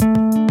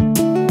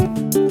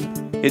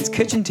It's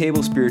Kitchen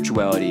Table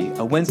Spirituality,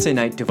 a Wednesday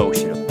night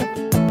devotional.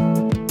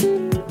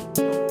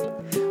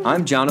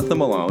 I'm Jonathan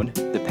Malone,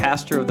 the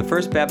pastor of the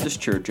First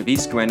Baptist Church of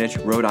East Greenwich,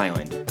 Rhode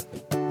Island.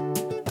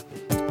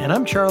 And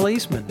I'm Charlie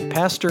Eastman,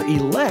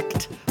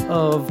 pastor-elect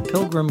of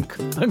Pilgrim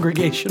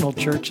Congregational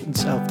Church in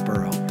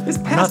Southborough.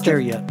 I'm not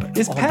there yet. But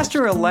is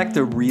pastor-elect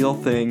a real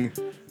thing?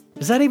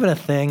 Is that even a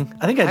thing?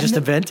 I think I just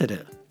invented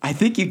it. I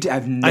think you.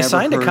 I've never. I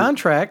signed heard. a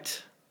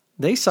contract.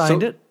 They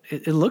signed it.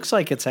 It looks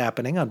like it's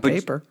happening on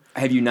paper.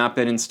 Have you not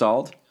been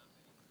installed?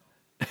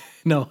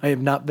 No, I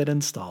have not been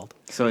installed.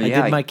 So I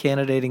did my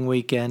candidating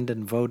weekend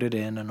and voted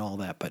in and all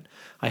that, but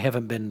I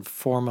haven't been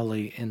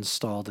formally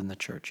installed in the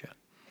church yet.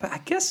 But I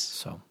guess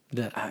so.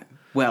 That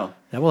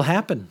will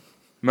happen.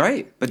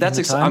 Right, but that's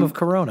in the time of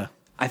Corona.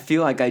 I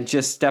feel like I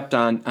just stepped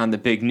on the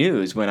big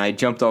news when I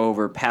jumped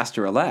over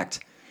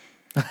pastor-elect.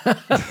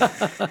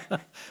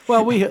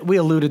 Well, we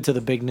alluded to the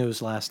big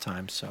news last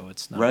time, so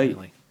it's not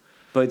really.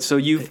 But so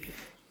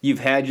you've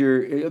had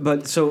your.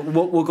 But so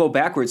we'll go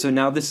backwards. So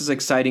now this is an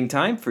exciting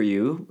time for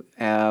you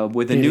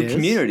with a new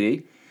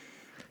community.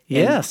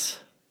 Yes,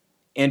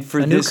 and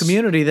for new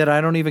community that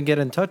I don't even get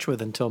in touch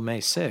with until May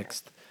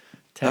 6th.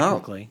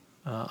 Technically,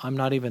 I'm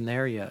not even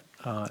there yet,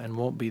 and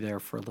won't be there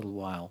for a little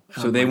while.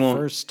 So they won't.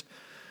 First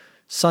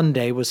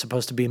Sunday was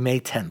supposed to be May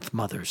 10th,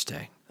 Mother's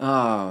Day.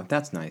 Oh,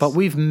 that's nice. But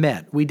we've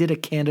met. We did a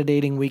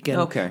candidating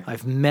weekend. Okay.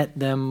 I've met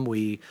them.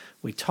 We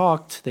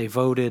talked. They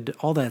voted.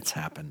 All that's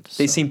happened.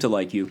 They seem to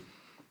like you.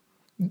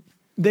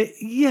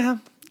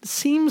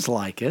 Seems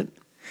like it.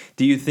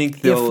 Do you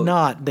think they'll... If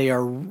not, they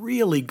are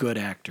really good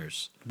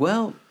actors.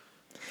 Well,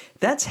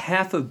 that's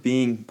half of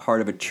being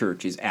part of a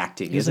church is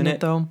acting, isn't it?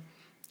 Though?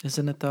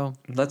 Isn't it though?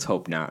 Let's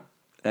hope not.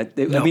 No.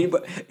 I mean,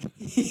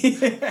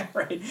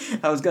 right.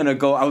 I was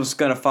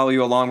gonna follow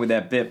you along with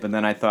that bit, but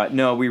then I thought,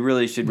 no, we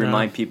really should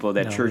remind people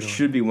that church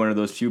should be one of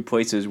those few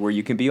places where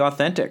you can be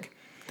authentic.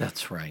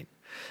 That's right.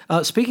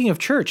 Speaking of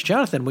church,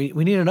 Jonathan, we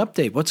need an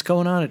update. What's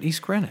going on at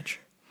East Greenwich?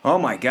 Oh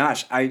my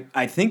gosh,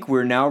 I think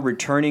we're now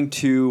returning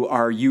to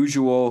our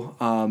usual.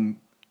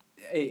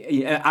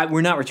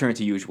 We're not returning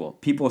to usual.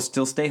 People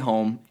still stay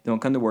home.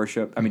 Don't come to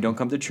worship. Don't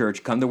come to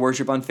church. Come to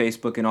worship on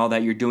Facebook and all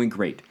that. You're doing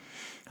great.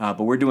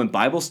 But we're doing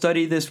Bible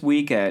study this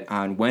week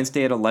on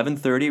Wednesday at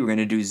 11:30. We're going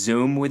to do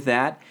Zoom with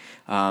that.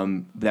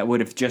 That would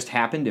have just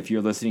happened if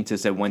you're listening to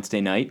us at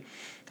Wednesday night.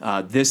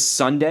 This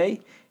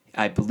Sunday,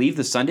 I believe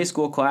the Sunday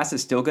school class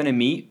is still going to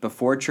meet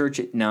before church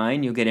at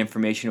 9. You'll get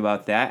information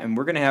about that. And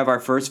we're going to have our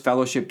first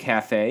fellowship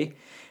cafe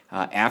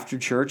after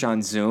church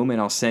on Zoom, and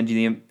I'll send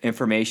you the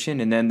information.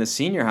 And then the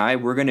senior high,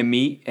 we're going to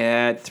meet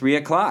at 3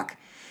 o'clock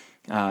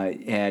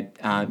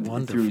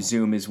through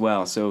Zoom as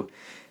well. So...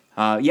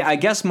 I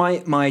guess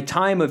my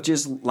time of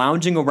just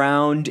lounging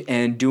around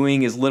and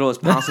doing as little as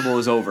possible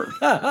is over.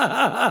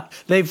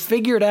 They've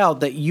figured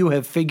out that you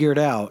have figured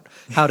out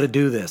how to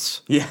do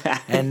this. Yeah.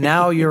 And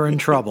now you're in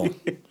trouble.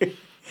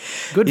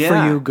 Good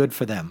for you, good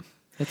for them.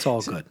 It's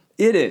all good.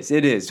 It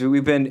is.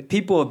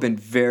 People have been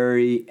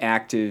very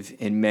active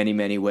in many,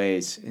 many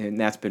ways, and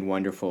that's been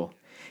wonderful.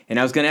 And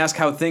I was going to ask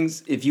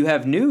if you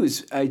have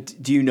news,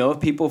 do you know if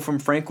people from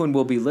Franklin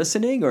will be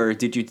listening, or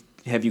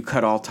have you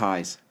cut all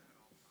ties?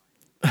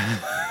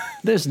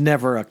 There's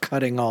never a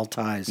cutting all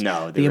ties.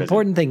 No, the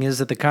important thing is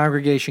that the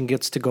congregation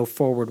gets to go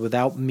forward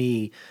without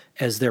me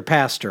as their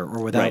pastor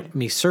or without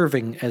me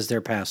serving as their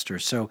pastor.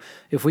 So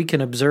if we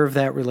can observe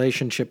that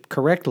relationship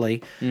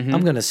correctly,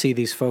 I'm going to see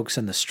these folks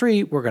in the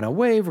street. We're going to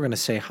wave. We're going to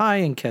say hi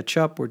and catch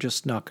up. We're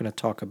just not going to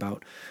talk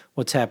about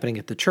what's happening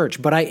at the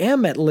church. But I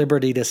am at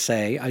liberty to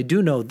say, I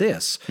do know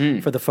this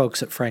for the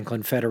folks at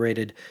Franklin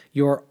Federated.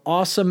 Your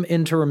awesome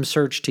interim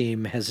search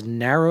team has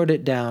narrowed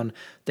it down.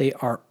 They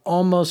are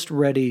almost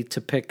ready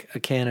to pick a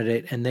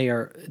candidate, and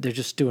they're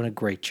just doing a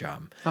great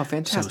job. Oh,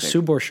 fantastic. So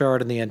Sue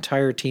Borchard and the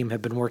entire team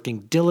have been working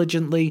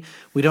diligently.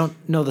 We don't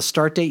know the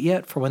start date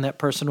yet for when that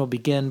person will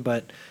begin,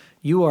 but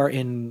you are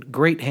in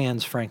great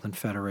hands, Franklin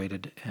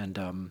Federated,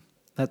 and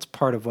that's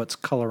part of what's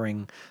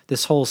coloring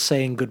this whole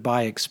saying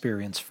goodbye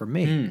experience for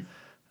me.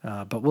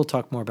 But we'll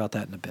talk more about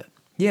that in a bit.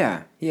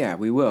 Yeah,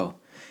 we will.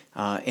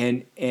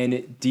 And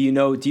do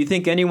you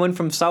think anyone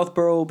from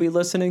Southborough will be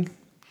listening?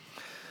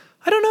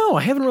 I don't know.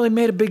 I haven't really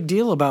made a big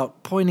deal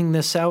about pointing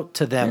this out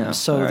to them,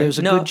 so there's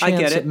a good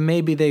chance that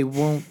maybe they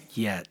won't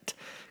yet.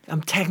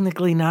 I'm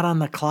technically not on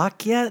the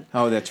clock yet.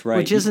 Oh, that's right.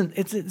 Which isn't.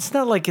 It's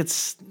not like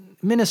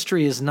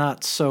ministry is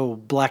not so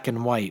black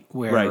and white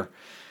where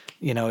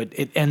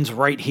it ends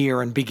right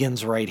here and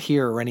begins right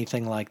here or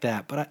anything like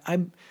that. But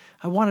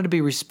I wanted to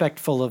be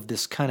respectful of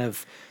this kind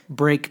of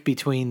break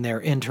between their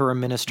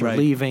interim minister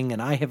leaving,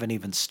 and I haven't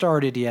even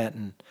started yet,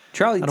 and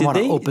Charlie, I don't want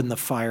to open the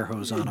fire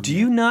hose on them. Do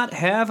you not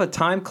have a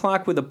time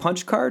clock with a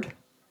punch card?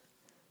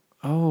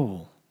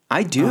 Oh.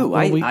 I do.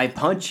 I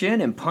punch in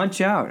and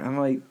punch out. I'm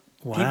like,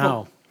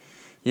 wow.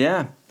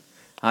 Yeah.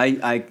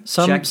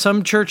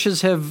 Some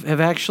churches have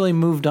actually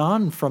moved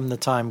on from the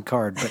time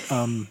card, but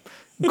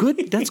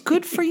good. That's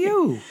good for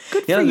you.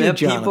 Good for you,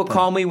 Jonathan. People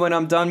call me when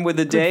I'm done with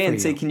the day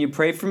and say, "Can you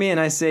pray for me?" And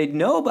I say,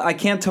 "No, but I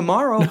can't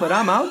tomorrow. But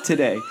I'm out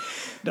today."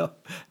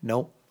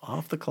 No.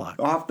 Off the clock.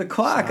 Off the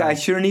clock. Sorry. I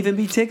shouldn't even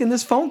be taking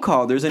this phone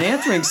call. There's an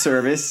answering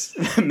service.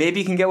 Maybe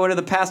you can get one of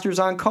the pastors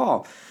on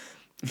call.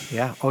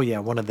 Yeah. Oh, yeah.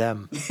 One of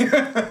them.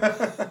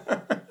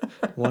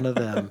 One of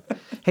them.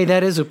 Hey,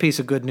 that is a piece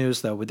of good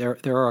news, though.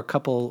 There are a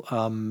couple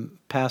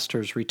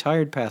pastors,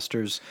 retired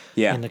pastors,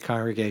 in the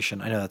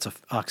congregation. I know that's an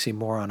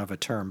oxymoron of a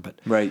term, but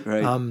right.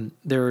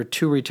 There are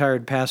 2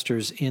 retired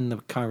pastors in the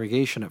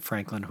congregation at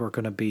Franklin who are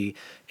going to be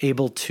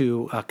able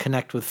to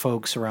connect with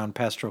folks around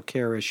pastoral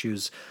care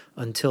issues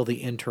until the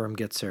interim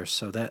gets there.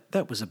 So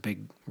that was a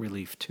big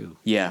relief, too.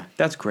 Yeah,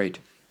 that's great.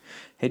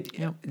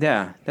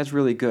 Yeah, that's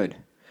really good.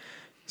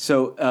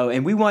 So,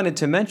 and we wanted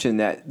to mention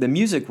that the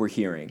music we're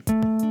hearing.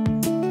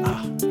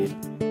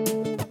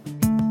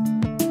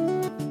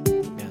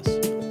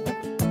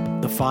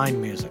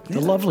 Fine music, the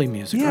lovely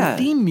music, our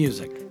theme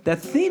music. That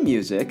theme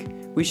music,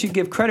 we should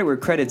give credit where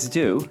credit's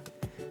due.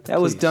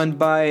 That was done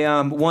by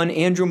one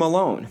Andrew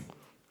Malone.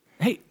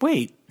 Hey,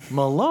 wait,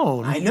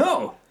 Malone? I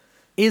know.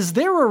 Is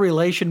there a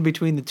relation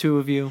between the two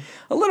of you?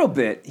 A little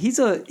bit. He's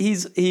a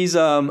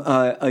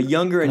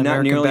younger and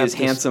not nearly as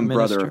handsome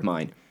brother of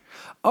mine.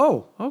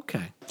 Oh,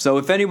 okay. So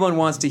if anyone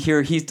wants to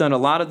hear, he's done a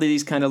lot of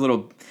these kind of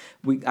little,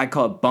 I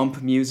call it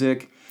bump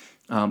music,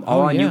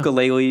 all on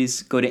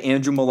ukuleles. Go to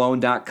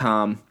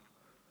andrewmalone.com.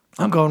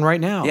 I'm going right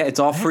now. Yeah,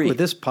 it's all free. With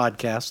this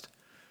podcast.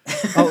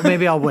 Oh,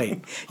 maybe I'll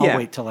wait. I'll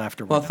wait till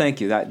after. Well,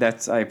 thank you. I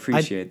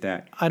appreciate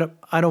that. I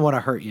don't want to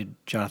hurt you,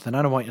 Jonathan.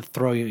 I don't want you to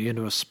throw you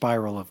into a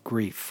spiral of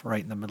grief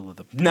right in the middle of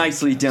the podcast.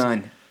 Nicely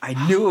done.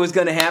 I knew it was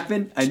going to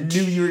happen. I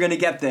knew you were going to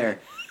get there.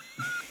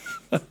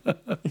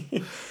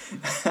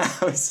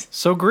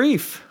 So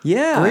grief.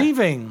 Yeah.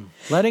 Grieving,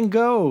 letting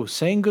go,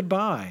 saying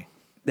goodbye.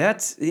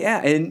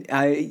 And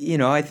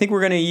I think we're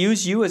going to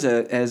use you as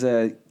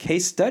a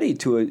case study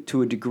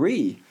to a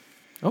degree.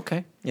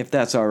 Okay. If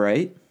that's all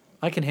right.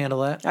 I can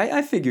handle that.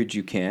 I figured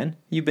you can.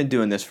 You've been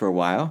doing this for a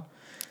while.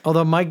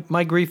 Although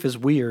my grief is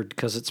weird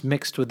because it's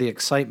mixed with the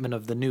excitement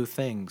of the new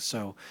things.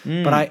 So,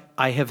 but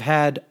I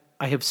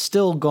have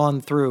still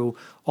gone through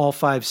all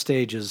 5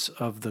 stages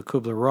of the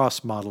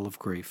Kubler-Ross model of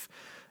grief,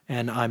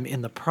 and I'm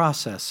in the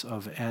process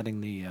of adding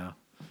the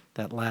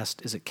that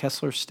last, is it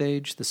Kessler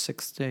stage, the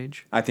 6th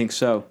stage? I think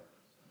so.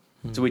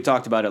 So we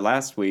talked about it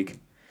last week.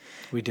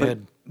 We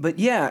did. But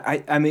yeah,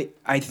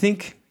 I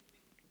think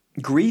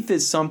grief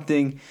is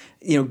something,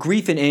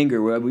 grief and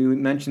anger, we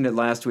mentioned it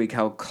last week,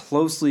 how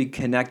closely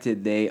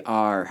connected they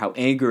are, how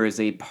anger is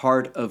a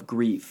part of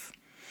grief.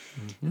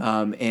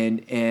 And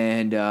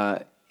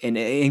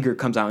anger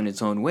comes out in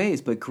its own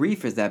ways, but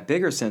grief is that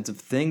bigger sense of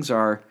things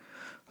are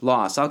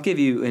lost. I'll give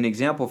you an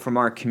example from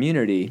our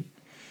community.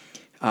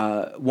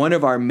 One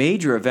of our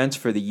major events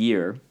for the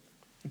year,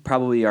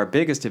 probably our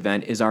biggest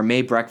event, is our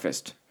May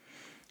breakfast.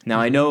 Now,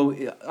 I know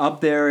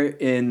up there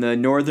in the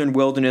northern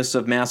wilderness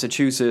of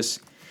Massachusetts,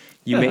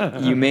 you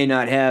may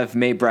not have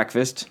May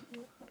breakfast.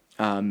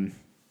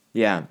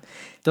 Yeah.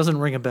 Doesn't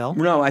ring a bell?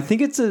 No, I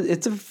think it's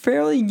a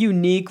fairly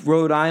unique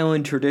Rhode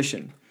Island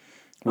tradition.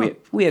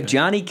 We have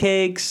Johnny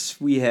cakes,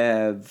 we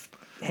have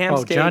ham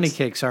steaks. Oh, Johnny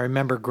cakes, I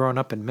remember growing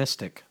up in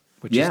Mystic,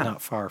 which is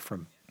not far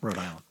from Rhode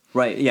Island.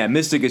 Right, yeah,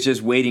 Mystic is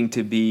just waiting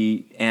to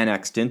be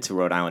annexed into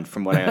Rhode Island,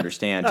 from what I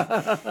understand.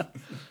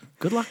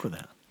 Good luck with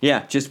that.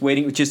 Yeah, just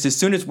waiting. Just as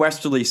soon as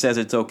Westerly says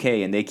it's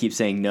okay, and they keep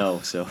saying no,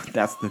 so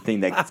that's the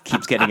thing that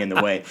keeps getting in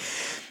the way.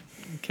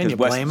 Can you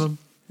blame them?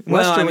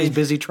 Westerly's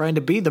busy trying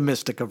to be the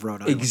Mystic of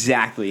Rhode Island.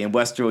 Exactly, and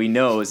Westerly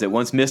knows that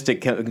once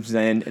Mystic comes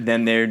in,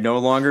 then they're no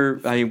longer.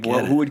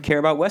 Who would care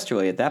about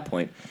Westerly at that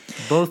point?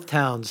 Both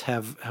towns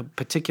have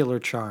particular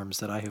charms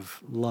that I have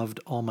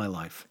loved all my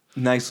life.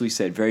 Nicely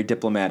said. Very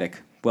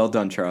diplomatic. Well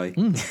done, Charlie.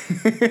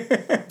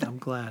 I'm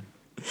glad.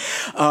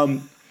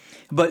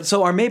 But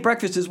so our May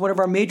breakfast is one of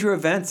our major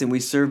events, and we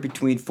serve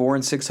between 400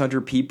 and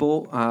 600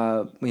 people,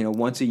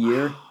 once a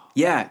year. Wow.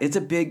 Yeah, it's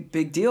a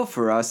big deal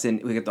for us,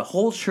 and we get the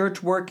whole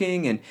church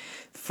working. And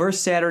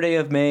first Saturday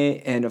of May,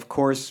 and of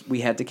course we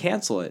had to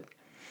cancel it,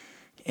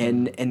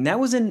 and that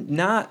was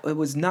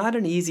not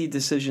an easy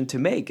decision to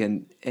make,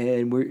 and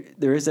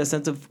there is that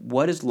sense of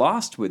what is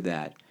lost with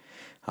that.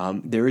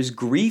 There is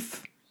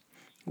grief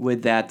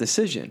with that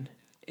decision,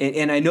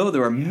 and I know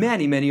there are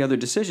many other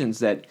decisions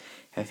that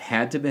have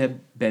had to have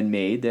been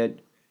made that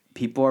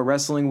people are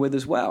wrestling with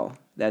as well.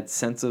 That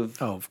sense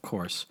of... Oh, of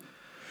course.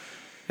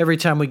 Every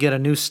time we get a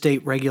new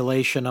state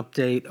regulation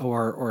update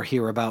or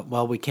hear about,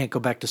 well, we can't go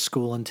back to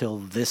school until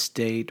this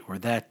date or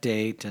that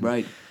date. And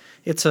right.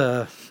 It's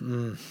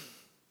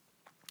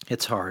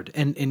it's hard.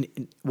 And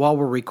while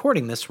we're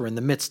recording this, we're in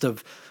the midst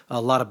of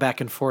a lot of back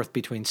and forth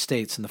between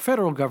states and the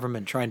federal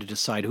government trying to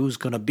decide who's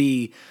going to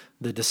be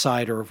the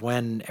decider of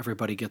when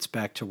everybody gets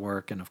back to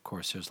work. And, of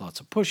course, there's lots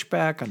of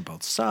pushback on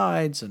both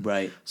sides. And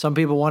right. Some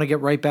people want to get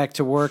right back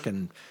to work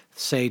and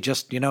say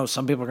just,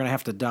 some people are going to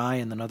have to die,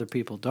 and then other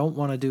people don't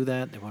want to do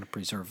that. They want to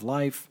preserve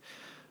life.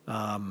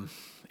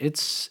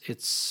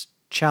 It's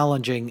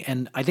challenging,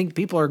 and I think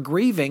people are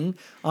grieving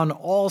on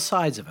all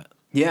sides of it.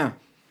 Yeah.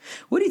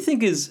 What do you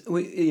think is,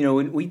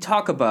 when we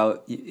talk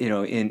about,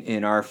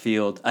 in our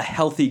field, a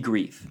healthy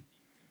grief?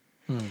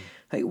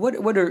 Hey, what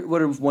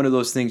are one of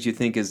those things you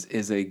think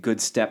is a good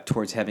step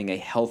towards having a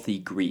healthy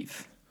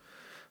grief?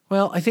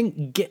 Well, I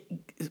think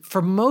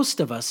for most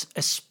of us,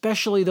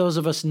 especially those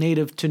of us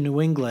native to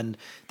New England,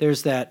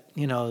 there's that,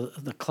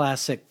 the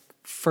classic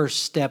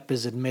first step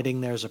is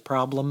admitting there's a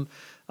problem.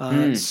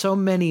 So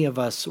many of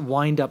us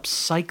wind up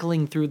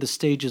cycling through the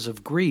stages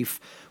of grief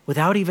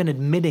without even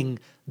admitting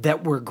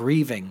that we're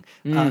grieving,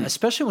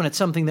 especially when it's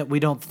something that we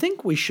don't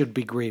think we should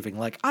be grieving.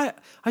 Like,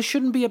 I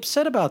shouldn't be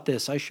upset about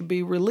this. I should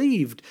be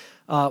relieved.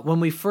 When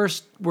we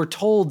first were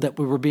told that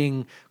we were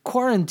being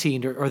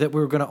quarantined or that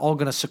we were all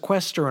going to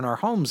sequester in our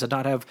homes and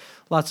not have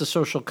lots of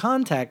social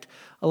contact,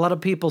 a lot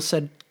of people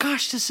said,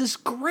 gosh, this is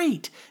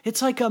great.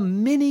 It's like a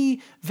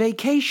mini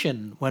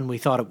vacation when we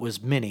thought it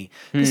was mini.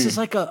 This is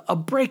like a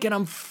break,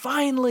 and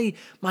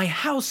my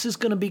house is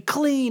going to be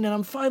clean, and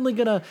I'm finally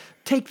going to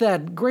take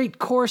that great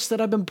course that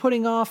I've been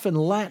putting off in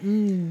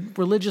Latin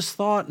religious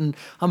thought, and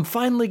I'm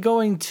finally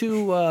going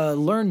to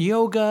learn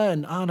yoga,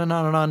 and on and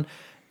on and on.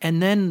 And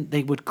then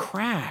they would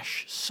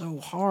crash so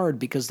hard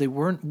because they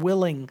weren't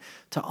willing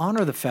to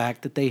honor the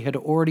fact that they had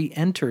already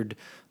entered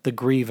the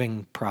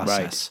grieving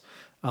process.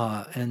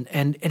 And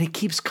it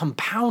keeps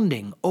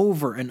compounding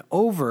over and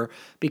over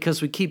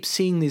because we keep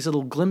seeing these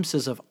little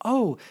glimpses of,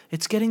 oh,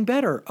 it's getting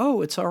better.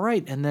 Oh, it's all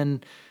right. And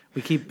then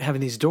we keep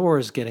having these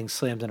doors getting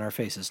slammed in our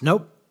faces.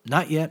 Nope,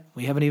 not yet.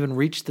 We haven't even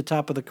reached the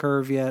top of the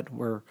curve yet.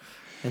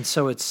 And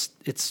so it's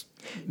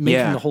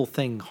making the whole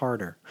thing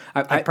harder.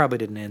 I probably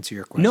didn't answer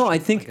your question. No, I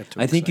think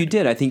you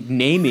did. I think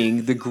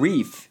naming the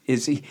grief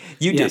is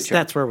Yes,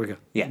 that's where we go.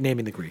 Yeah,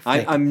 naming the grief.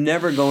 I'm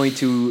never going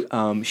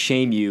to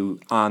shame you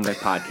on the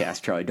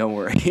podcast, Charlie. Don't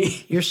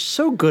worry. You're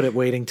so good at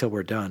waiting till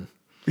we're done.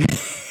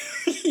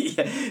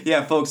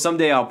 Yeah, folks.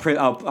 Someday I'll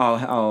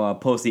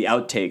post the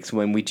outtakes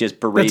when we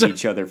just berate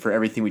each other for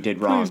everything we did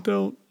wrong. Please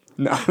don't.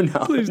 No.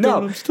 Please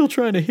don't. I'm still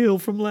trying to heal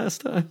from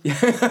last time.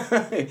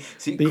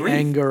 See, the grief.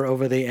 Anger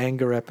over the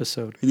anger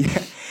episode.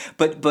 Yeah,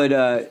 but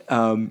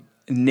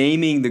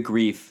naming the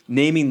grief,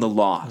 naming the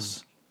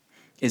loss,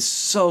 is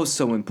so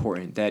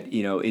important. That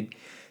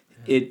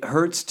it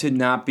hurts to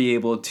not be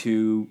able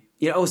to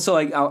So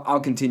like I'll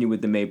continue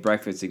with the May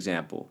breakfast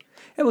example.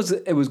 It was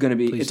going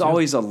to be.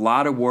 Always a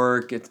lot of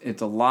work.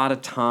 It's a lot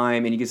of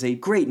time, and you can say,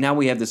 great, now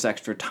we have this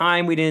extra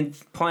time we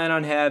didn't plan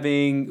on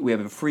having. We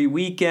have a free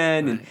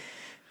weekend. Right.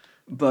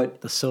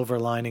 But the Silver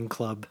Lining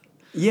Club.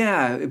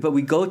 Yeah, but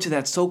we go to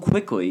that so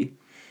quickly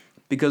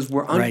because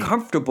we're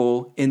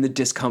uncomfortable in the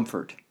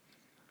discomfort.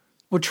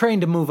 We're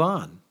trained to move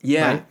on.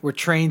 Yeah. Right? We're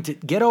trained to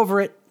get over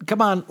it.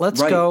 Come on,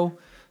 let's go.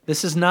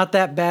 This is not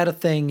that bad a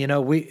thing.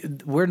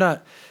 We're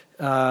not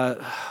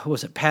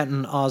was it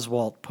Patton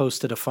Oswalt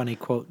posted a funny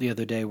quote the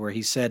other day where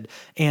he said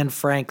Anne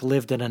Frank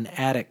lived in an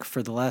attic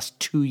for the last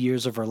 2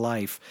 years of her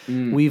life.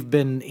 We've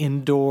been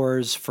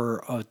indoors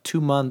for 2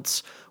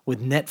 months with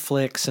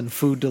Netflix and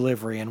food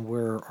delivery, and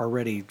we're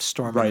already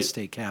storming the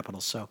state capitol.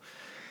 So,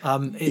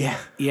 yeah.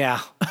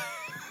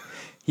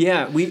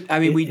 Yeah, we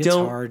it's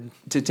don't, hard.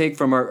 To take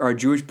from our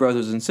Jewish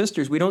brothers and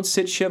sisters, we don't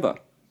sit Shiva.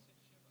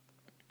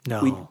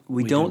 No,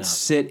 we don't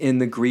sit in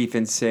the grief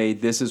and say,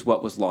 this is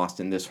what was lost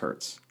and this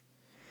hurts.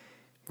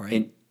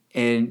 Right.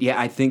 And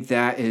I think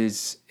that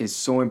is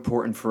so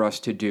important for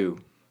us to do.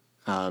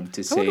 I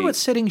wonder what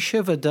sitting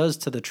Shiva does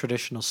to the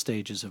traditional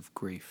stages of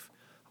grief.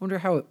 I wonder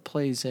how it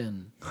plays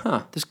in.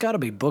 There's got to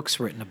be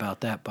books written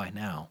about that by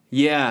now.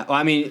 Yeah, well,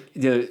 I mean,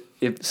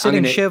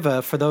 sitting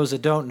Shiva, for those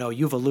that don't know,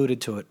 you've alluded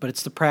to it, but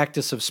it's the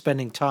practice of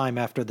spending time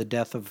after the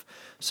death of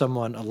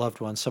someone, a loved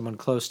one, someone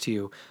close to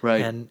you,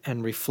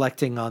 and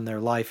reflecting on their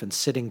life and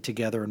sitting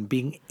together and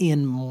being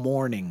in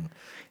mourning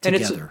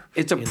together.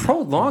 And it's a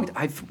prolonged.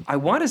 I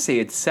want to say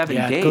it's 7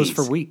 days. Yeah, it goes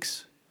for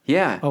weeks.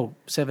 Yeah. Oh,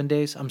 7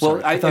 days. I'm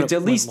sorry. I thought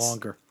it went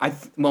longer.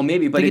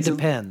 Maybe, but it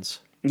depends.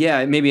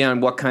 Yeah, maybe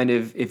on what kind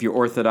of, if you're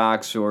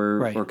Orthodox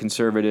or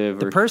conservative.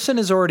 The person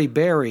is already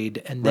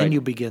buried, and then you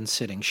begin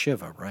sitting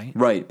Shiva, right?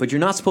 Right, but you're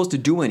not supposed to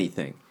do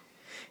anything.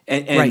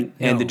 And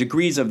the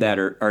degrees of that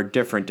are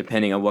different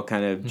depending on what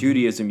kind of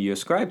Judaism you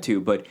ascribe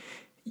to. But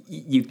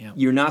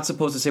you're not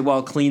supposed to say, well,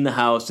 I'll clean the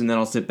house and then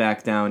I'll sit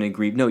back down and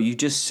grieve. No, you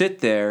just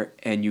sit there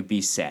and you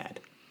be sad.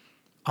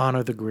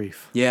 Honor the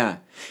grief. Yeah.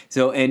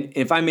 So, and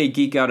if I may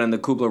geek out on the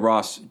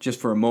Kubler-Ross just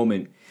for a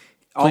moment.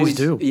 Please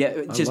do.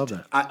 Yeah, I love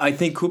that. I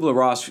think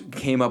Kubler-Ross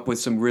came up with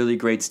some really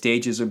great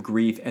stages of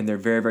grief, and they're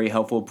very, very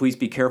helpful. Please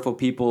be careful,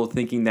 people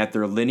thinking that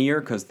they're linear,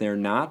 because they're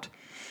not.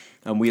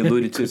 We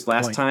alluded to this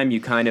last time. You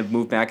kind of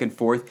move back and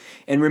forth.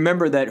 And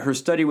remember that her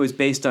study was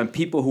based on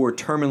people who were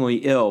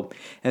terminally ill,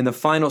 and the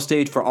final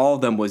stage for all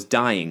of them was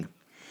dying.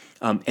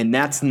 And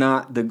that's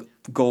not the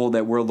goal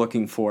that we're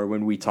looking for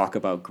when we talk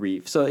about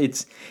grief. So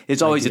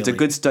it's always a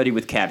good study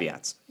with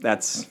caveats.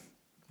 That's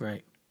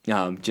right.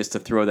 Just to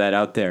throw that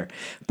out there.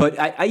 But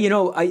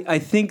I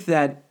think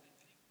that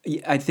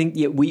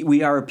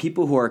we are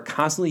people who are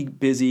constantly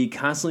busy,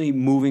 constantly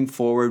moving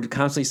forward,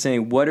 constantly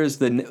saying, what is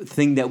the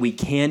thing that we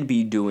can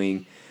be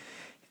doing?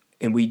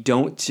 And we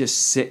don't just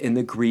sit in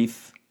the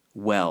grief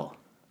well.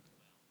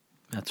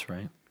 That's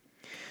right.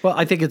 Well,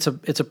 I think it's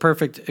a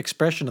perfect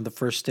expression of the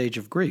first stage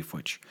of grief,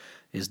 which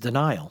is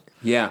denial.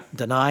 Yeah.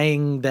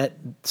 Denying that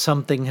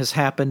something has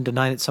happened,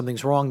 denying that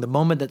something's wrong. The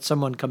moment that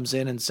someone comes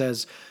in and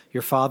says,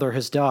 your father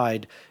has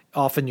died,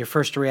 often your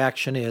first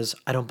reaction is,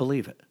 I don't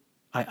believe it.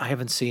 I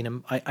haven't seen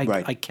him.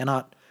 I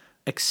cannot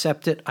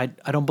accept it. I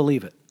don't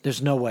believe it.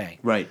 There's no way.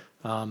 Right.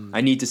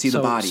 I need to see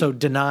the body. So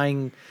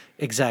denying,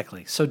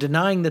 exactly. So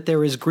denying that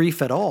there is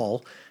grief at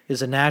all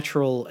is a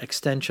natural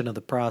extension of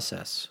the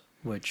process,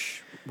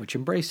 which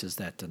embraces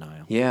that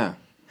denial. Yeah.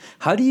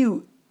 How do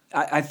you,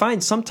 I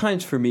find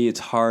sometimes for me it's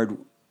hard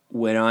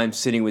when I'm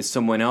sitting with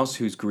someone else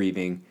who's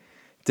grieving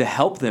to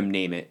help them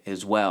name it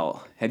as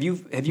well. Have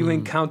you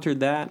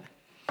encountered that?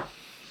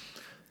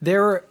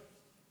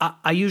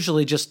 I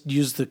usually just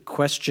use the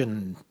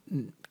question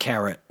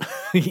carrot,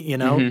 you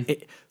know?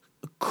 Mm-hmm.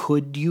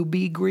 Could you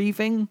be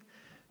grieving?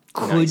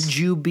 Could Nice.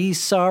 you be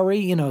sorry?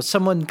 You know,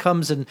 someone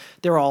comes and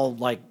they're all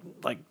like,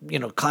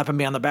 clapping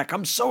me on the back.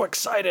 I'm so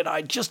excited.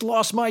 I just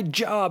lost my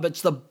job.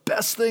 It's the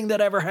best thing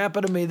that ever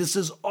happened to me. This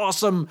is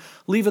awesome.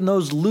 Leaving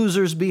those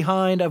losers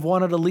behind. I've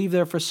wanted to leave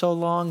there for so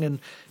long. And,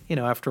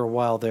 after a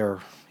while they're,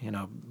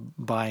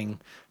 buying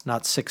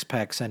not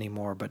 6-packs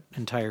anymore, but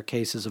entire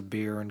cases of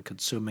beer and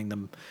consuming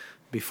them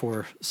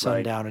before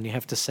sundown. And you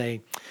have to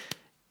say,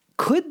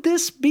 could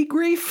this be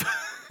grief?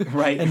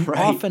 Right. And right.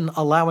 often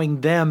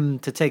allowing them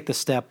to take the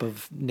step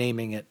of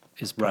naming it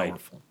is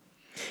powerful.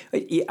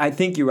 I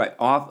think you're right.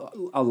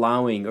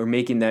 Allowing or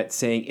making that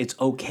saying it's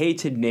okay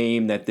to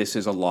name that this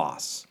is a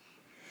loss.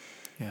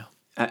 Yeah.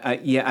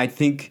 I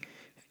think.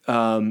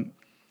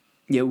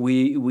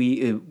 We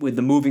with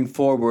the moving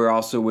forward, we're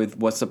also with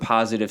what's the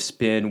positive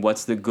spin,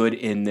 what's the good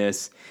in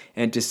this,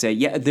 and to say,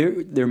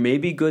 there may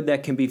be good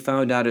that can be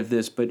found out of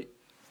this, but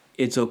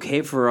it's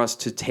okay for us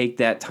to take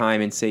that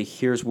time and say,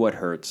 here's what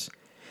hurts,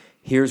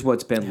 here's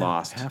what's been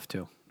lost. We have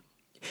to.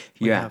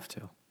 We have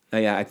to.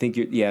 I think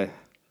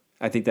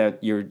I think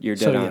that you're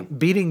dead on.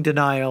 Beating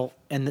denial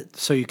and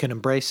so you can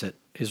embrace it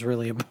is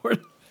really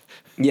important.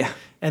 Yeah.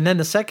 And then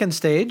the second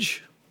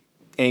stage,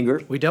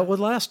 anger, we dealt with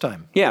last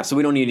time. Yeah, so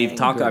we don't need to even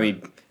talk. I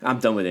mean, I'm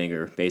done with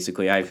anger,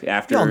 basically.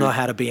 We all know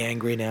how to be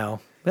angry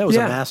now. That was a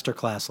master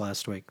class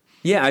last week.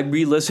 Yeah, I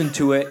re-listened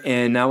to it,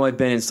 and now I've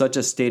been in such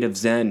a state of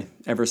zen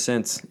ever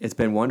since. It's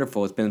been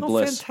wonderful. It's been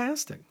bliss.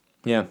 Fantastic.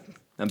 Yeah,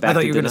 I'm back. I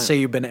thought you were going to say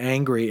you've been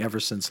angry ever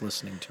since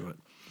listening to it.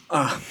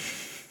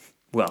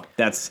 Well,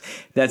 that's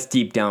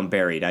deep down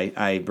buried.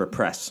 I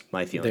repress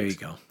my feelings. There you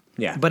go.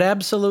 Yeah. But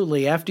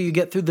absolutely, after you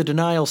get through the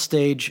denial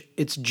stage,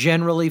 it's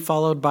generally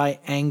followed by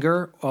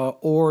anger,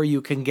 or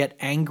you can get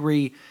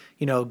angry.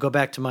 Go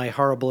back to my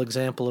horrible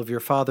example of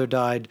your father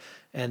died,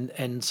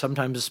 and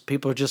sometimes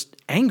people are just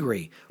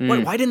angry.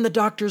 Why didn't the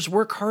doctors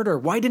work harder?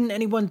 Why didn't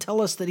anyone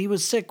tell us that he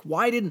was sick?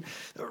 Why didn't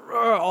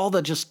all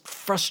the just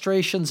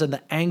frustrations and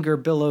the anger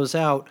billows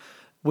out,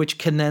 which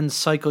can then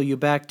cycle you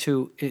back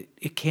to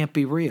it can't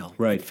be real.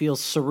 Right. It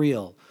feels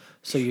surreal.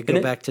 So you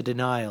go back to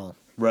denial.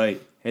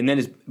 Right. And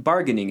then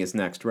bargaining is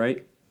next,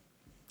 right?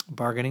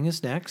 Bargaining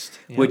is next.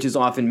 Yeah. Which is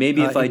often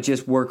maybe if I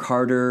just work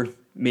harder,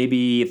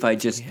 maybe if I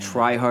just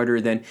try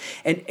harder, then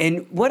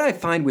and what I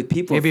find with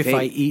people maybe if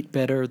I eat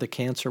better, the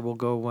cancer will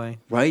go away.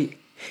 Right.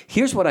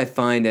 Here's what I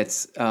find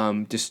that's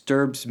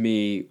disturbs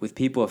me with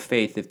people of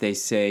faith if they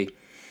say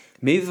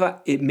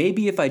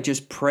maybe if I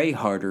just pray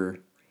harder,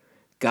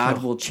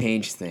 God will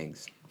change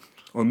things.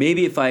 Or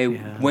maybe if I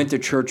went to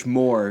church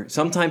more.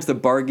 Sometimes the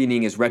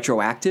bargaining is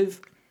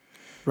retroactive.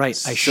 Right.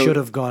 I should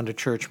have gone to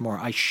church more.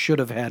 I should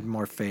have had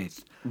more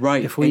faith.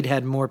 Right. If we'd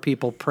had more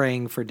people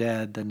praying for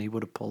Dad, then he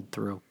would have pulled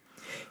through.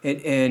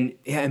 And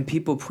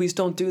people, please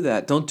don't do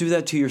that. Don't do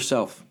that to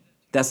yourself.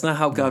 That's not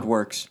how God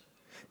works.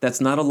 That's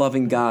not a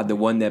loving God, the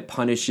one that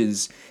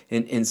punishes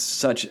in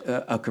such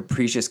a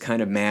capricious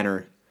kind of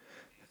manner.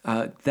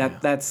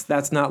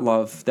 That's not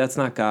love. That's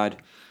not God.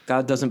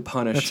 God doesn't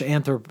punish. That's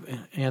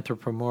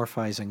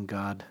anthropomorphizing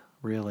God,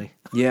 really.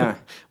 Yeah.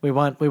 we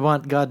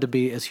want God to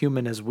be as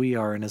human as we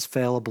are and as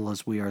fallible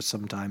as we are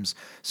sometimes.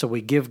 So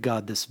we give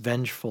God this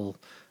this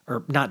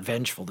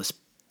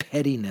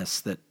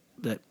pettiness that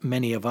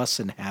many of us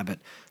inhabit.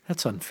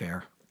 That's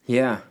unfair.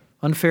 Yeah.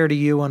 Unfair to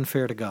you,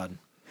 unfair to God.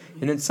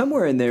 And then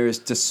somewhere in there is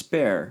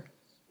despair.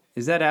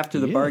 Is that after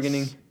the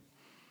bargaining?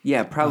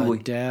 Yeah, probably.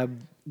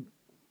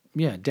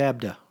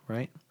 Dabda,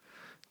 right?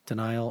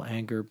 Denial,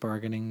 anger,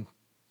 bargaining,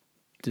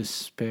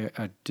 despair,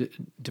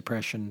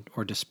 depression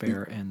or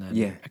despair, and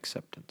then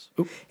acceptance.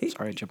 Oops,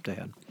 sorry, I jumped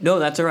ahead. No,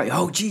 that's all right.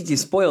 Oh, geez, you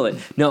spoil it.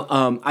 No,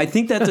 I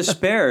think that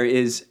despair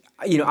is,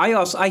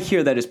 I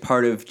hear that as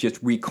part of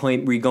just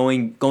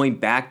going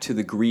back to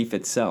the grief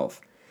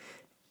itself.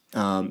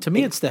 To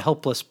me, it's the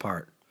helpless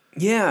part.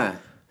 Yeah.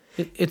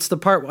 It's the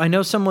part. I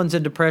know someone's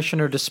in depression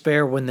or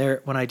despair when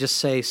I just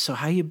say, "So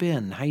how you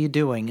been? How you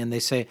doing?" And they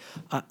say,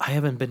 "I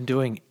haven't been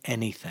doing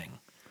anything.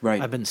 Right.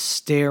 I've been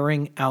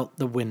staring out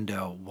the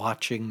window,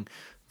 watching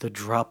the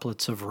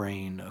droplets of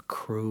rain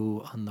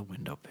accrue on the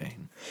window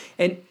pane."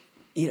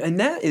 And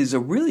that is a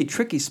really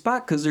tricky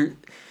spot because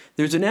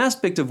there's an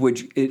aspect of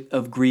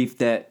grief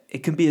that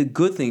it can be a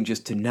good thing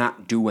just to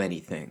not do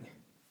anything.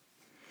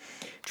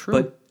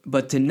 True.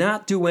 But to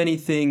not do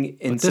anything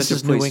in this such a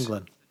is place. New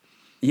England.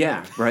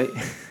 Yeah, right.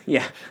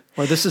 Yeah.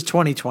 Or this is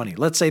 2020.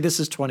 Let's say this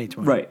is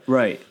 2020.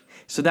 Right.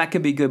 So that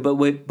could be good, but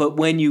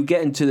when you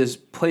get into this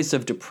place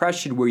of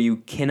depression where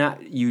you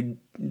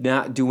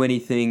not do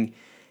anything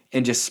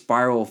and just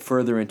spiral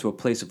further into a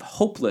place of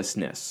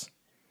hopelessness,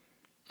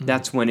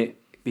 that's when it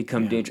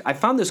becomes dangerous. I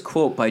found this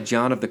quote by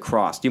John of the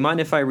Cross. Do you mind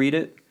if I read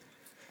it?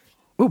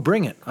 Ooh,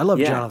 bring it. I love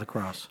Yeah. John of the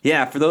Cross.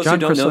 Yeah, for those John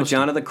who don't know, Chrysostom.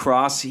 John of the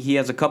Cross, he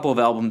has a couple of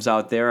albums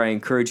out there. I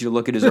encourage you to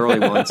look at his early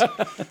ones.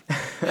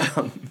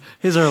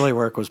 His early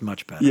work was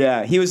much better.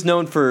 Yeah, he was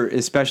known for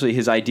especially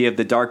his idea of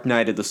the dark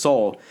night of the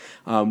soul,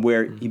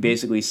 where he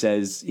basically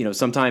says,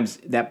 sometimes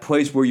that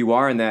place where you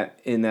are in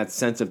that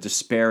sense of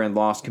despair and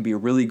loss can be a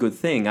really good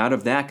thing. Out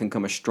of that can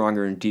come a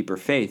stronger and deeper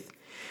faith.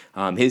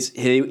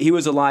 He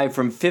was alive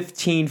from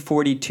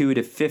 1542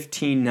 to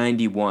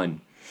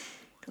 1591,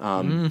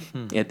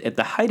 at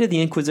the height of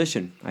the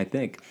Inquisition, I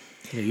think.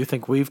 Yeah, you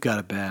think we've got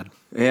it bad.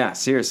 Yeah,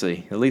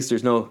 seriously. At least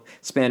there's no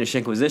Spanish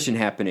Inquisition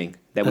happening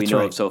that we That's know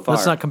right. of so far.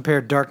 Let's not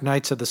compare Dark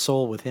Nights of the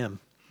Soul with him.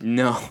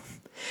 No.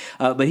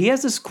 But he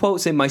has this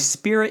quote saying, "My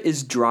spirit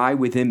is dry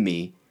within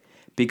me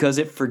because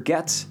it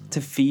forgets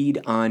to feed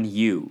on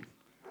you."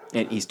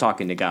 And he's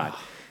talking to God.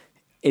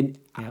 And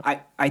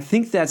I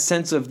think that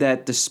sense of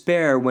that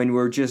despair when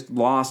we're just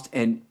lost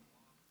and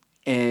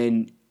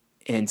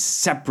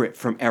separate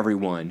from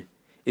everyone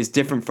is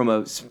different from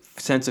a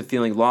sense of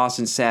feeling lost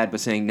and sad, but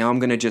saying, now I'm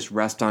going to just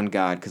rest on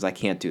God because I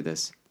can't do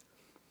this.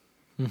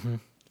 Mm-hmm.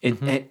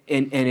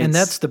 And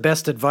that's the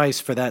best advice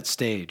for that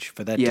stage,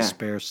 for that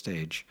despair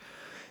stage.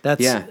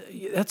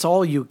 That's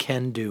all you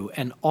can do.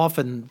 And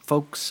often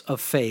folks of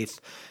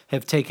faith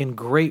have taken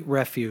great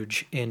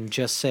refuge in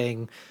just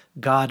saying,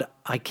 God,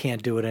 I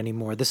can't do it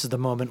anymore. This is the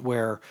moment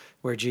where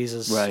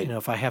Jesus,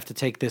 if I have to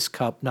take this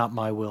cup, not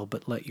my will,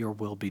 but let your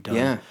will be done.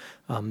 Yeah.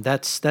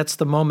 That's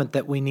the moment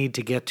that we need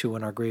to get to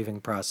in our grieving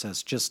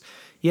process. Just,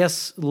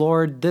 yes,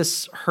 Lord,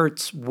 this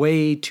hurts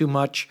way too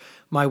much.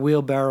 My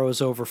wheelbarrow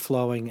is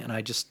overflowing, and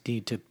I just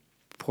need to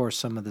pour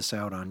some of this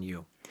out on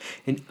you.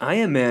 And I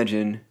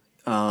imagine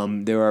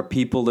there are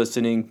people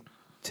listening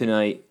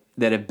tonight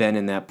that have been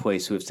in that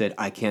place who have said,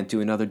 I can't do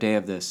another day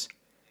of this.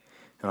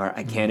 Or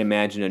I can't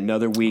imagine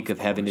another week of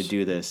having to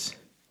do this.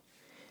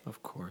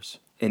 Of course.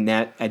 And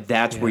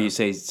that's where you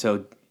say,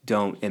 so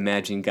don't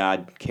imagine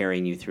God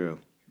carrying you through.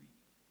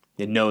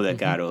 And know that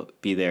God will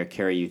be there,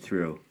 carry you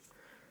through.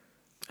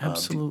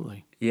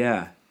 Absolutely.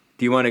 Do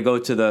you want to go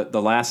to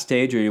the last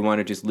stage, or do you want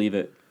to just leave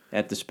it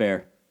at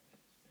despair?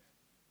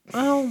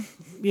 Well,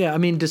 yeah, I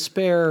mean,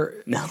 despair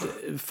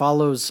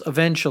follows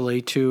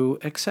eventually to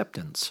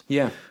acceptance.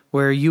 Yeah.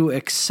 Where you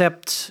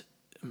accept...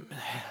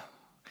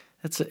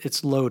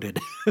 It's loaded.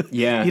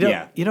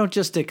 You don't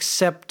just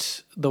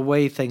accept the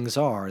way things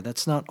are.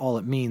 That's not all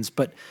it means.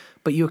 But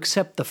you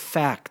accept the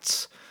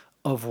facts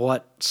of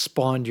what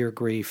spawned your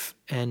grief,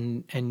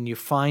 and you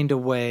find a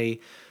way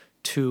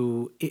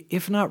to,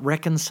 if not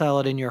reconcile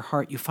it in your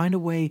heart, you find a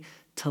way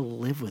to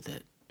live with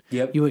it.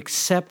 Yep. You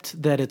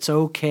accept that it's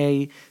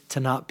okay to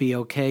not be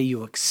okay.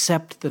 You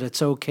accept that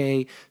it's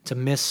okay to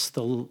miss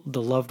the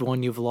loved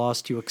one you've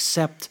lost. You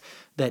accept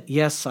that,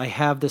 yes, I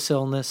have this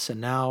illness and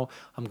now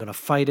I'm going to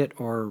fight it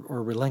or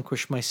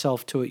relinquish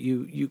myself to it.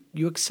 You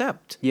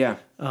accept. Yeah.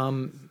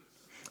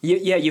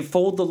 You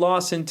fold the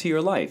loss into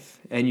your life.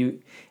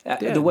 And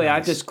the way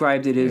I've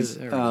described it is,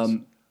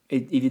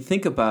 if you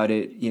think about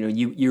it,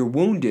 you're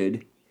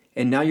wounded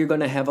and now you're going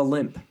to have a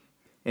limp.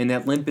 And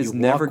that limp is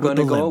never going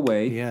to go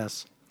away.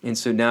 Yes. And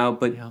so now,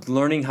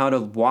 learning how to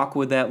walk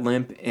with that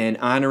limp and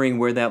honoring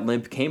where that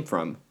limp came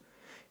from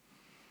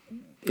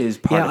is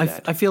part of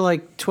that. I feel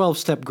like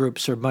 12-step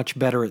groups are much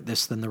better at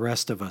this than the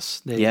rest of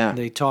us.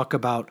 They talk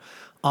about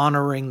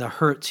honoring the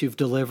hurts you've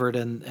delivered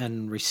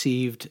and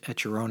received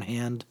at your own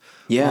hand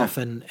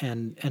often,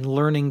 and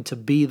learning to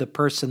be the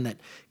person that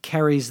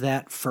carries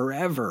that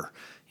forever.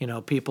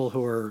 People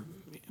who are,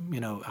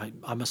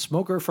 I'm a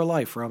smoker for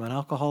life, or I'm an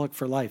alcoholic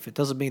for life. It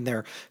doesn't mean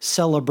they're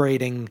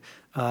celebrating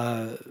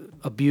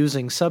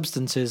abusing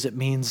substances. It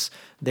means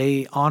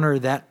they honor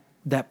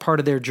that part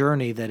of their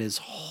journey that is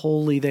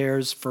wholly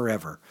theirs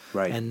forever.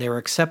 Right. And their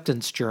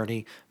acceptance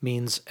journey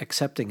means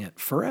accepting it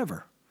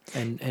forever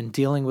and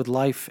dealing with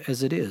life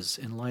as it is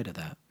in light of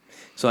that.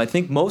 So I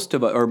think most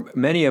of us, or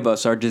many of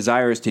us, our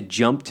desire is to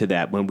jump to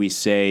that when we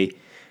say,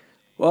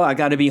 well, I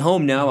got to be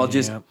home now. I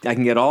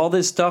can get all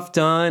this stuff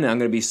done. I'm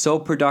going to be so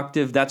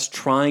productive. That's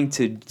trying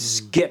to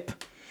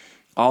skip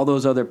all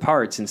those other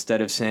parts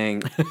instead of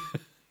saying,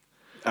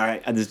 all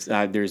right,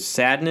 there's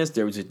sadness.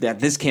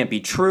 This can't be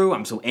true.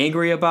 I'm so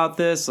angry about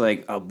this.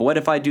 Like, what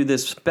if I do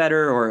this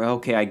better? Or,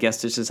 okay, I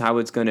guess this is how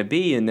it's going to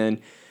be. And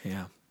then,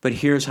 but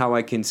here's how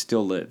I can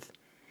still live.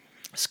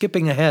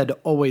 Skipping ahead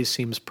always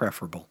seems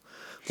preferable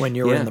when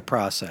you're in the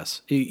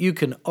process. You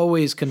can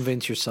always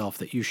convince yourself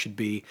that you should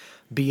be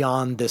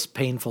beyond this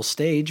painful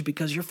stage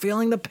because you're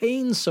feeling the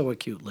pain so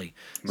acutely.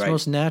 It's the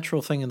most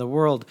natural thing in the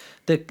world.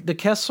 The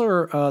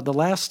Kessler, the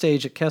last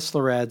stage that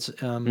Kessler adds,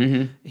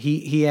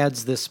 he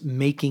adds this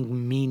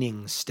making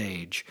meaning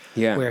stage,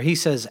 where he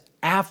says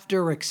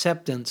after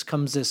acceptance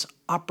comes this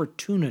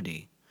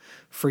opportunity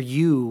for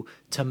you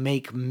to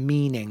make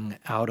meaning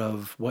out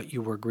of what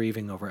you were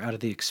grieving over, out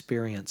of the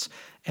experience.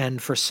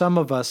 And for some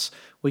of us,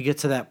 we get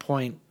to that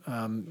point,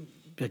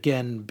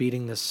 again,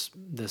 beating this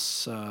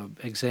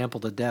example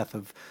to death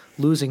of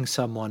losing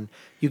someone.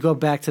 You go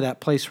back to that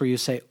place where you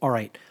say, all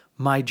right,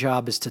 my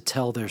job is to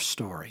tell their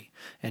story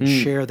and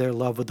share their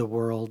love with the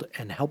world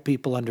and help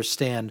people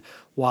understand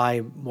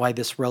why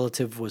this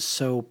relative was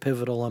so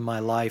pivotal in my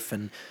life.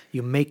 And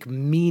you make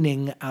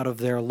meaning out of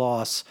their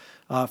loss.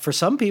 For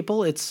some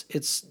people,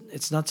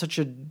 it's not such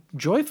a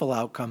joyful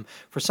outcome.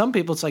 For some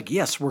people, it's like,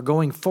 yes, we're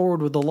going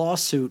forward with the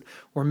lawsuit.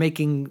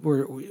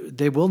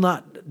 They will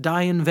not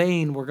die in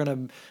vain. We're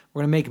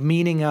gonna make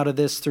meaning out of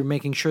this through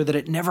making sure that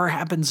it never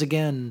happens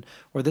again,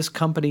 or this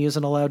company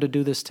isn't allowed to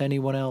do this to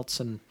anyone else.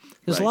 And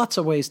there's lots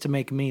of ways to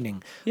make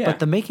meaning. Yeah. But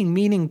the making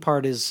meaning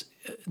part is,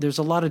 there's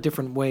a lot of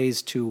different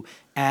ways to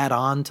add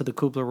on to the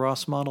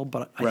Kubler-Ross model.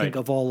 But I think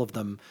of all of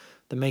them,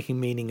 the making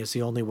meaning is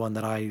the only one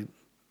that I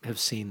have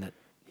seen that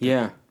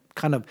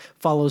kind of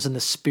follows in the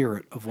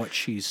spirit of what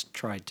she's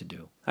tried to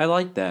do. I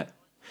like that.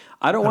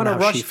 I don't want to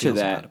rush to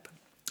that.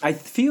 I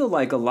feel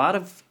like a lot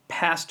of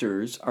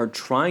pastors are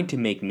trying to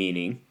make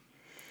meaning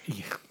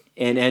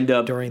and end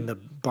up during the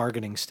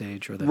bargaining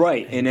stage or the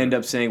and end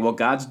up saying, well,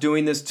 God's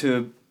doing this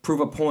to prove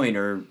a point,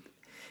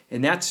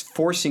 and that's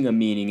forcing a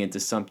meaning into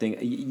something.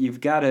 You've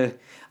got to,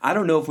 I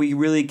don't know if we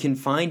really can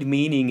find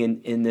meaning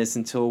in this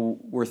until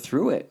we're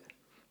through it.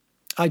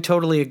 I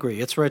totally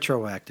agree. It's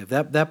retroactive.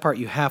 That part,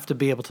 you have to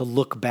be able to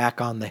look back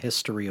on the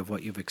history of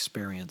what you've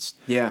experienced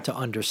to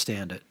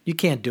understand it. You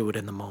can't do it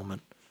in the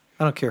moment.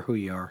 I don't care who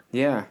you are.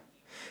 Yeah.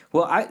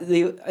 Well,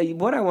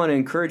 what I want to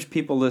encourage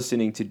people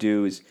listening to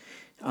do is,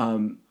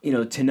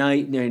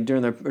 tonight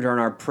during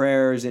our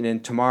prayers, and then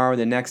tomorrow,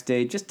 the next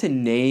day, just to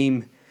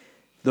name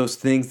those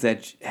things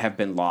that have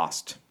been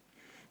lost.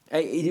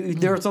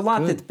 There's a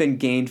lot that's been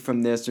gained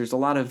from this. There's a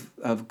lot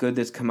of good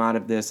that's come out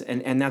of this,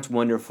 and that's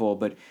wonderful.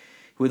 But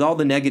with all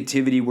the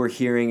negativity we're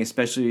hearing,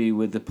 especially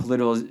with the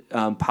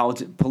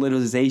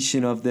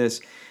politicization of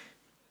this,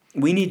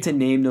 we need to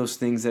name those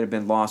things that have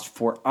been lost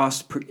for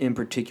us in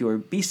particular.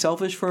 Be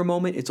selfish for a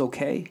moment. It's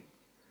okay.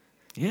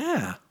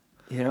 Yeah.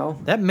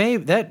 That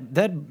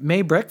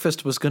May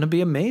breakfast was going to be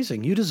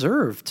amazing. You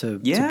deserve to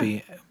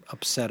be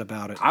upset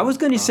about it. I was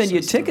going to send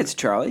you tickets,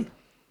 Charlie.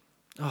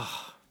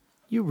 Oh,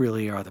 you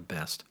really are the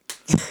best.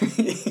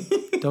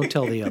 Don't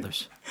tell the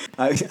others.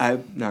 I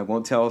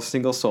won't tell a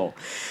single soul.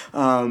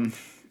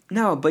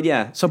 No, but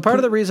yeah. So part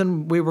of the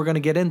reason we were going to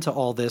get into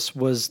all this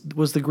was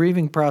the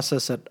grieving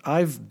process that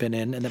I've been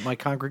in and that my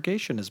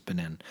congregation has been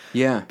in.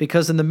 Yeah.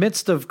 Because in the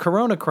midst of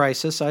Corona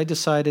crisis, I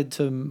decided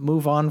to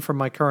move on from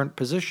my current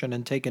position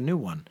and take a new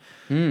one.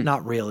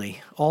 Not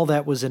really. All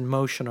that was in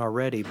motion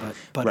already,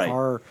 but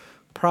our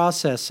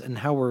process and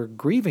how we're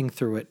grieving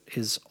through it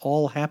is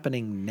all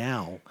happening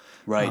now.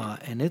 Right.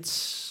 And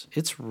it's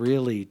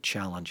really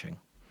challenging.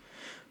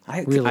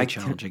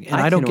 Challenging.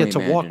 And I I don't get to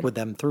imagine. walk with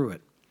them through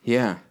it.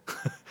 Yeah.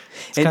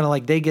 It's kind of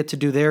like they get to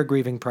do their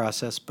grieving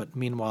process, but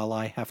meanwhile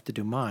I have to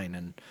do mine,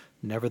 and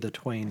never the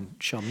twain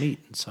shall meet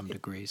in some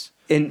degrees.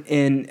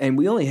 And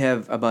we only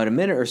have about a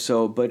minute or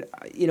so, but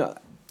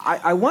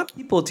I want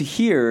people to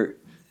hear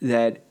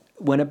that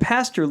when a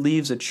pastor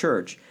leaves a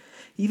church,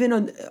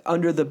 even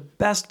under the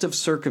best of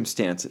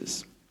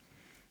circumstances,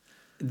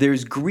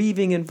 there's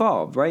grieving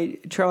involved,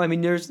 right, Charlie? I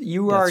mean,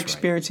 you are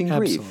experiencing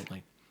grief.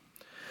 Absolutely.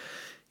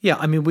 Yeah,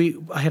 I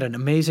mean, I had an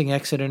amazing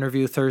exit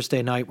interview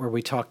Thursday night where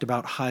we talked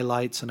about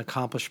highlights and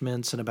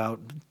accomplishments and about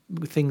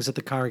things that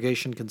the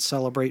congregation can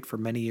celebrate for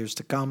many years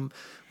to come.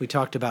 We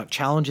talked about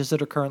challenges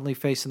that are currently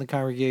facing the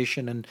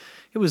congregation, and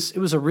it was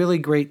a really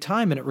great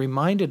time, and it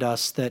reminded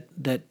us that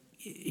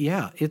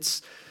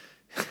it's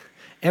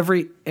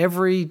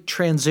every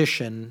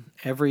transition,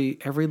 every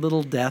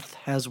little death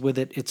has with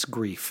it its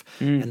grief.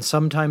 And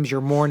sometimes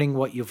you're mourning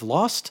what you've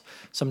lost,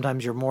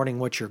 sometimes you're mourning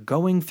what you're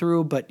going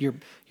through, but you're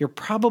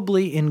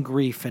probably in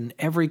grief in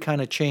every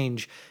kind of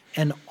change.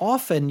 And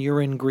often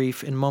you're in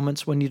grief in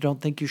moments when you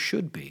don't think you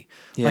should be.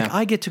 Yeah. Like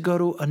I get to go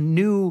to a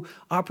new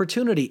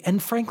opportunity,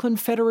 and Franklin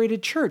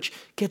Federated Church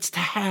gets to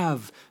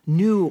have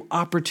new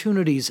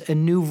opportunities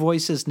and new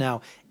voices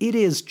now. It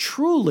is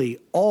truly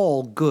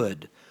all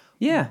good.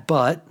 Yeah.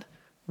 But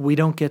we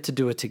don't get to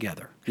do it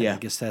together. And Yeah. I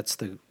guess that's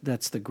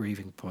the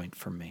grieving point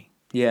for me.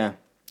 Yeah.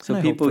 So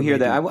And people I hope for hear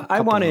that. maybe I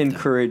a want to couple of them.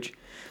 encourage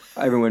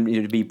everyone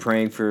to be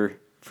praying for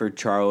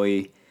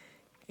Charlie,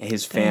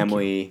 his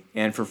family,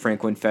 and for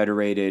Franklin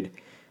Federated.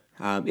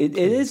 It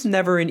is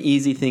never an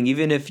easy thing,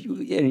 even if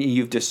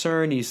you've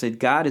discerned, you said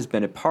God has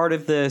been a part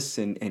of this,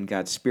 and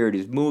God's Spirit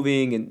is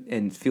moving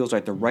and feels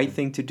like the right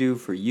thing to do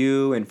for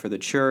you and for the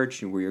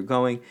church and where you're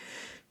going.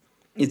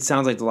 It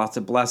sounds like lots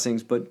of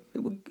blessings, but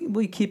we'll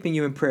be keeping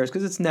you in prayers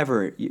because it's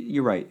never,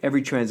 you're right,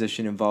 every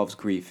transition involves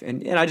grief.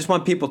 And I just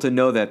want people to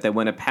know that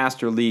when a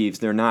pastor leaves,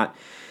 they're not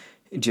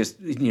just,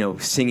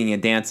 singing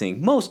and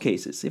dancing. Most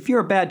cases. If you're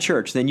a bad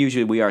church, then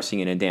usually we are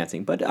singing and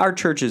dancing. But our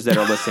churches that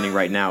are listening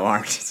right now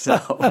aren't. So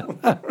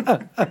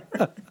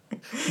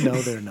No,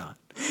 they're not.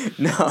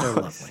 No. They're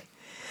lovely.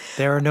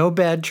 There are no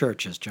bad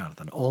churches,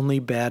 Jonathan. Only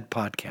bad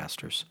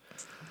podcasters.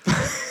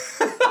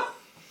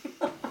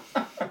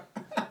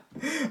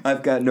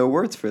 I've got no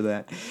words for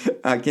that.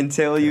 I can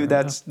tell you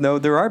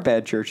there are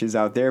bad churches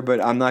out there,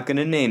 but I'm not going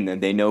to name them.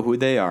 They know who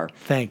they are.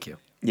 Thank you.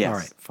 Yes. All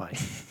right, fine.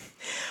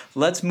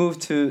 Let's move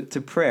to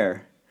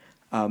prayer.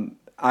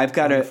 I've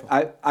got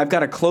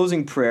a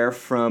closing prayer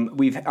from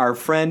our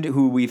friend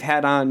who we've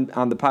had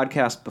on the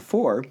podcast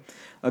before,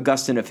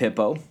 Augustine of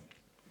Hippo.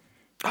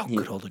 Oh,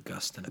 good old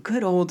Augustine.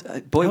 Good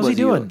old boy. How's he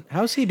doing?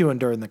 How's he doing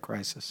during the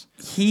crisis?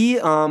 He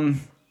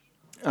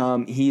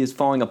is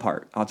falling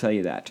apart. I'll tell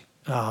you that.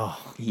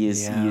 Oh, he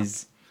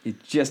is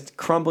just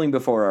crumbling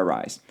before our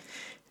eyes.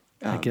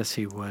 I guess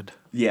he would.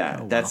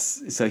 Yeah,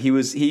 so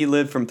he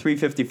lived from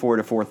 354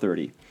 to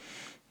 430.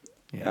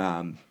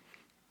 Yeah.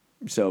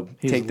 So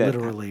he's take that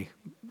literally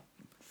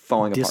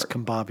falling apart.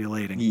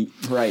 Discombobulating.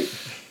 Right.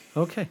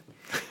 Okay.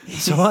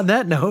 So on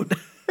that note,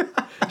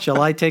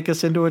 shall I take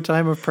us into a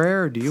time of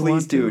prayer? Or do you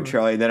want to? Please do,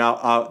 Charlie. Then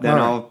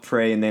I'll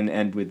pray and then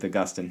end with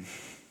Augustine.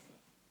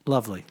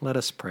 Lovely. Let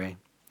us pray.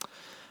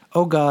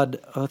 Oh God,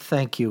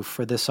 thank you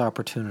for this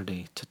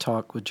opportunity to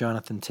talk with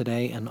Jonathan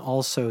today and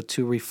also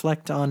to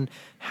reflect on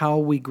how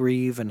we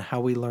grieve and how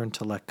we learn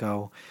to let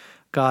go.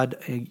 God,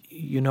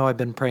 you know I've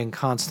been praying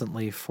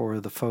constantly for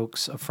the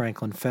folks of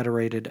Franklin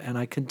Federated, and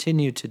I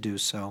continue to do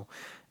so.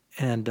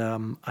 And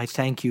I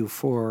thank you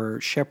for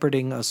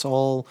shepherding us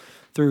all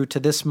through to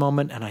this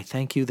moment, and I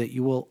thank you that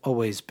you will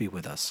always be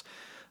with us.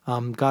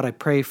 God, I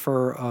pray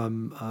for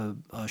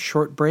a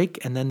short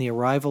break and then the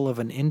arrival of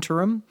an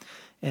interim.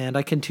 And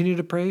I continue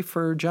to pray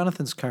for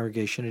Jonathan's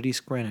congregation at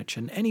East Greenwich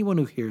and anyone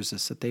who hears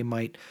this, that they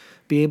might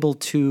be able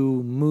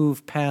to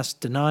move past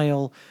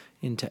denial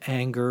into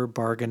anger,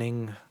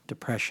 bargaining,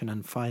 depression,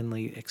 and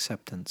finally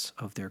acceptance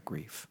of their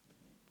grief.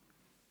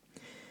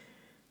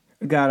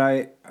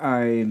 God,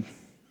 I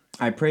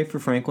pray for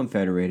Franklin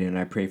Federated, and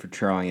I pray for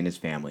Charlie and his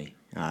family.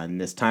 In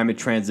this time of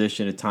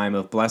transition, a time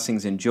of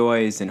blessings and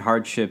joys and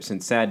hardships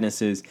and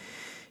sadnesses,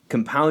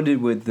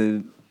 compounded with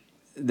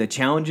the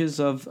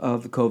challenges of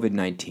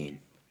COVID-19.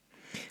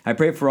 I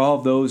pray for all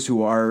of those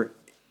who are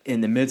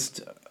in the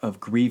midst of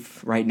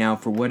grief right now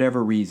for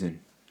whatever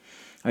reason.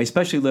 I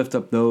especially lift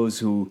up those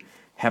who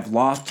have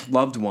lost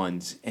loved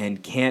ones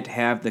and can't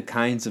have the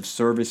kinds of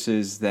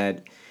services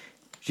that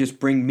just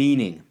bring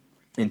meaning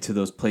into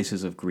those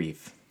places of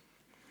grief.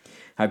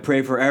 I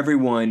pray for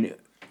everyone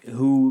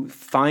who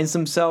finds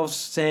themselves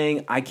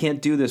saying, I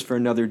can't do this for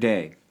another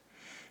day.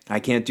 I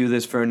can't do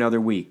this for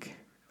another week.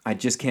 I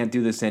just can't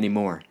do this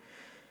anymore.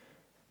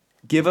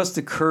 Give us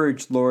the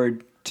courage,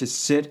 Lord, to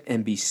sit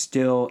and be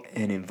still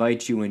and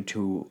invite you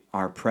into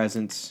our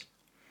presence,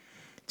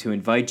 to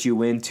invite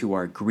you into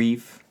our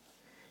grief,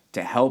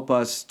 to help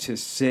us to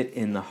sit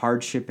in the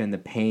hardship and the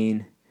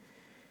pain,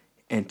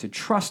 and to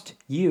trust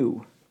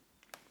you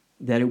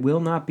that it will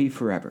not be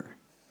forever,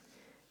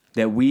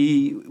 that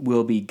we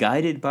will be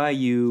guided by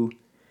you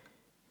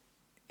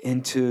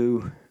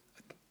into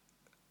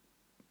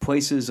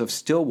places of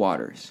still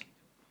waters,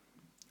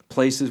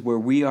 places where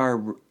we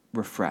are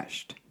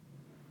refreshed.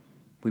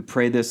 We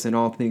pray this in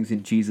all things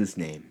in Jesus'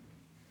 name.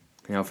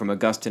 Now from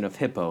Augustine of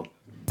Hippo.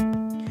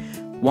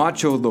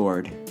 Watch, O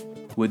Lord,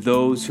 with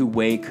those who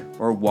wake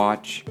or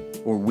watch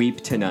or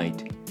weep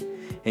tonight,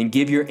 and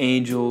give your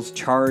angels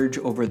charge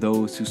over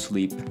those who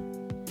sleep.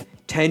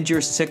 Tend your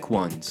sick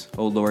ones,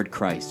 O Lord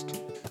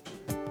Christ.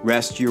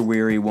 Rest your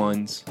weary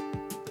ones.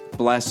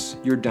 Bless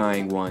your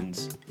dying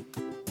ones.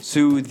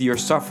 Soothe your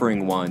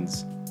suffering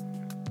ones.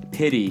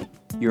 Pity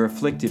your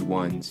afflicted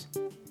ones.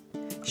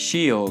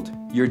 Shield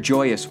your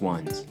joyous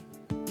ones.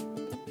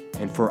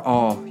 And for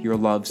all your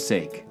love's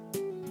sake.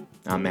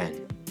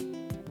 Amen.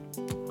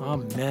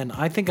 Amen.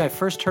 I think I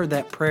first heard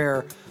that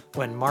prayer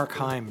when Mark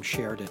Heim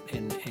shared it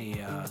in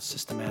a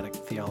systematic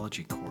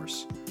theology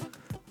course.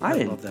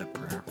 I love that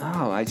prayer.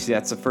 Oh, I see.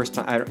 That's the first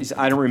time.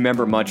 I don't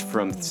remember much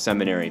from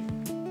seminary.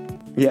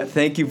 Yeah,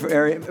 thank you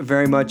very,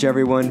 very much,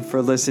 everyone,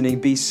 for listening.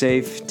 Be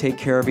safe. Take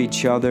care of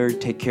each other.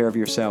 Take care of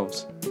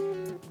yourselves.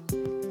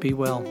 Be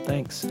well.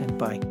 Thanks, and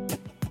bye.